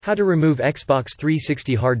How to remove Xbox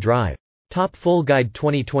 360 hard drive. Top Full Guide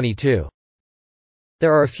 2022.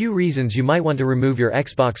 There are a few reasons you might want to remove your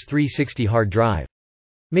Xbox 360 hard drive.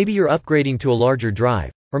 Maybe you're upgrading to a larger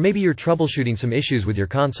drive, or maybe you're troubleshooting some issues with your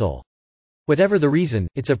console. Whatever the reason,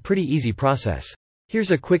 it's a pretty easy process. Here's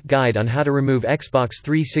a quick guide on how to remove Xbox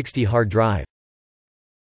 360 hard drive.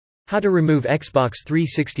 How to remove Xbox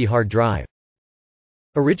 360 hard drive.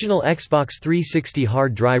 Original Xbox 360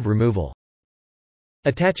 hard drive removal.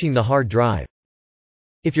 Attaching the hard drive.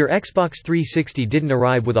 If your Xbox 360 didn't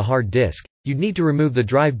arrive with a hard disk, you'd need to remove the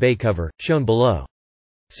drive bay cover, shown below.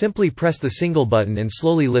 Simply press the single button and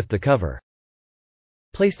slowly lift the cover.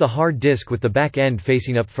 Place the hard disk with the back end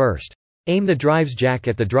facing up first. Aim the drive's jack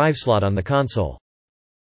at the drive slot on the console.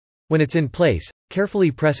 When it's in place, carefully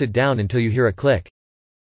press it down until you hear a click.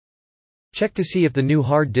 Check to see if the new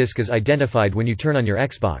hard disk is identified when you turn on your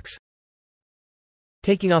Xbox.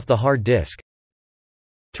 Taking off the hard disk.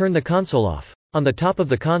 Turn the console off. On the top of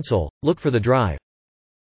the console, look for the drive.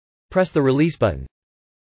 Press the release button.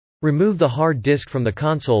 Remove the hard disk from the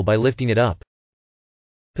console by lifting it up.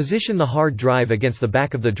 Position the hard drive against the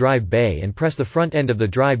back of the drive bay and press the front end of the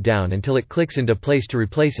drive down until it clicks into place to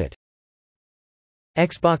replace it.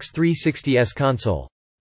 Xbox 360s console.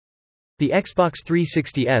 The Xbox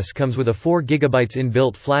 360s comes with a 4 GB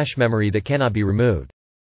inbuilt flash memory that cannot be removed.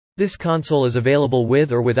 This console is available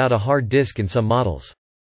with or without a hard disk in some models.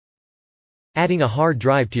 Adding a hard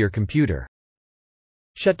drive to your computer.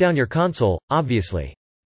 Shut down your console, obviously.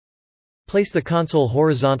 Place the console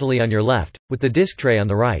horizontally on your left, with the disk tray on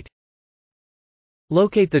the right.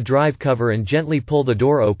 Locate the drive cover and gently pull the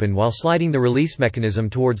door open while sliding the release mechanism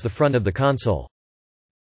towards the front of the console.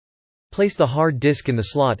 Place the hard disk in the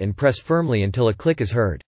slot and press firmly until a click is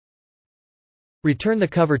heard. Return the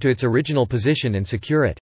cover to its original position and secure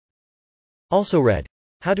it. Also read,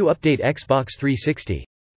 how to update Xbox 360.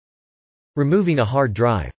 Removing a hard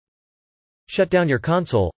drive. Shut down your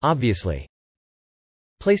console, obviously.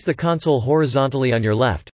 Place the console horizontally on your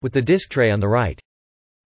left, with the disk tray on the right.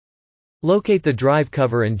 Locate the drive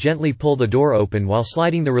cover and gently pull the door open while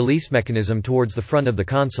sliding the release mechanism towards the front of the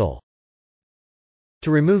console.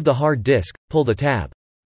 To remove the hard disk, pull the tab.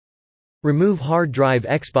 Remove hard drive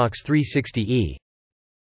Xbox 360e.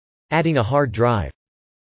 Adding a hard drive.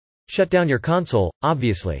 Shut down your console,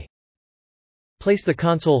 obviously. Place the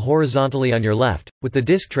console horizontally on your left, with the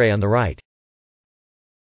disk tray on the right.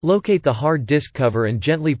 Locate the hard disk cover and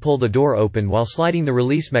gently pull the door open while sliding the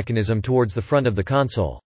release mechanism towards the front of the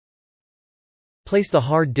console. Place the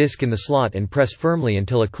hard disk in the slot and press firmly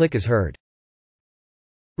until a click is heard.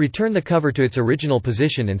 Return the cover to its original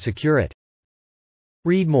position and secure it.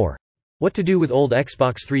 Read more. What to do with old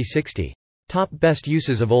Xbox 360. Top best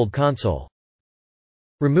uses of old console.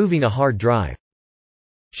 Removing a hard drive.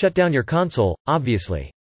 Shut down your console, obviously.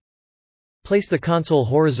 Place the console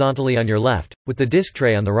horizontally on your left, with the disk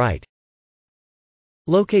tray on the right.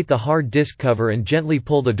 Locate the hard disk cover and gently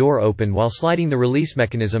pull the door open while sliding the release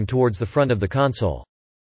mechanism towards the front of the console.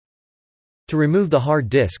 To remove the hard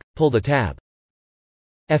disk, pull the tab.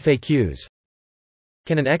 FAQs.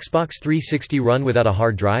 Can an Xbox 360 run without a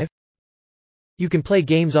hard drive? You can play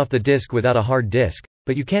games off the disk without a hard disk,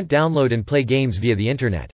 but you can't download and play games via the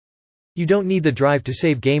internet. You don't need the drive to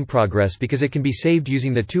save game progress because it can be saved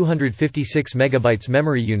using the 256 MB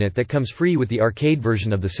memory unit that comes free with the arcade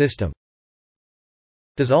version of the system.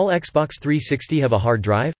 Does all Xbox 360 have a hard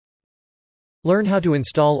drive? Learn how to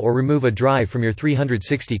install or remove a drive from your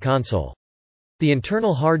 360 console. The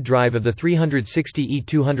internal hard drive of the 360e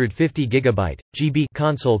 250 GB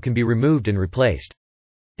console can be removed and replaced.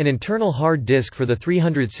 An internal hard disk for the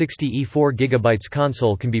 360e 4 GB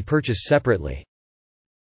console can be purchased separately.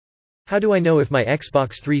 How do I know if my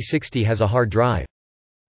Xbox 360 has a hard drive?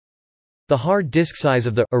 The hard disk size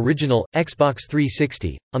of the original Xbox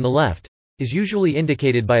 360, on the left, is usually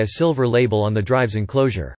indicated by a silver label on the drive's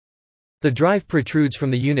enclosure. The drive protrudes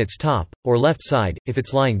from the unit's top, or left side, if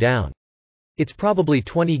it's lying down. It's probably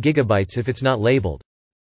 20 GB if it's not labeled.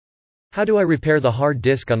 How do I repair the hard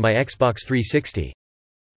disk on my Xbox 360?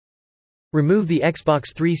 Remove the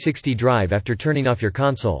Xbox 360 drive after turning off your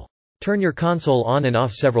console. Turn your console on and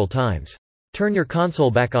off several times. Turn your console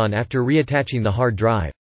back on after reattaching the hard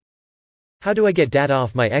drive. How do I get data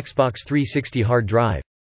off my Xbox 360 hard drive?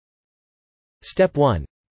 Step 1.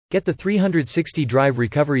 Get the 360 drive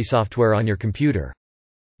recovery software on your computer.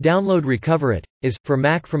 Download Recover It, for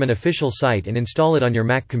Mac from an official site and install it on your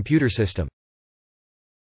Mac computer system.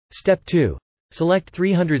 Step 2. Select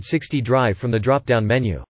 360 drive from the drop-down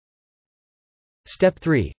menu. Step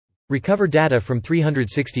 3. Recover data from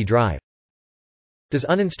 360 drive. Does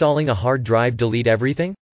uninstalling a hard drive delete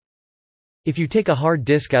everything? If you take a hard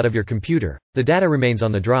disk out of your computer, the data remains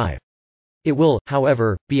on the drive. It will,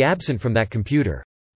 however, be absent from that computer.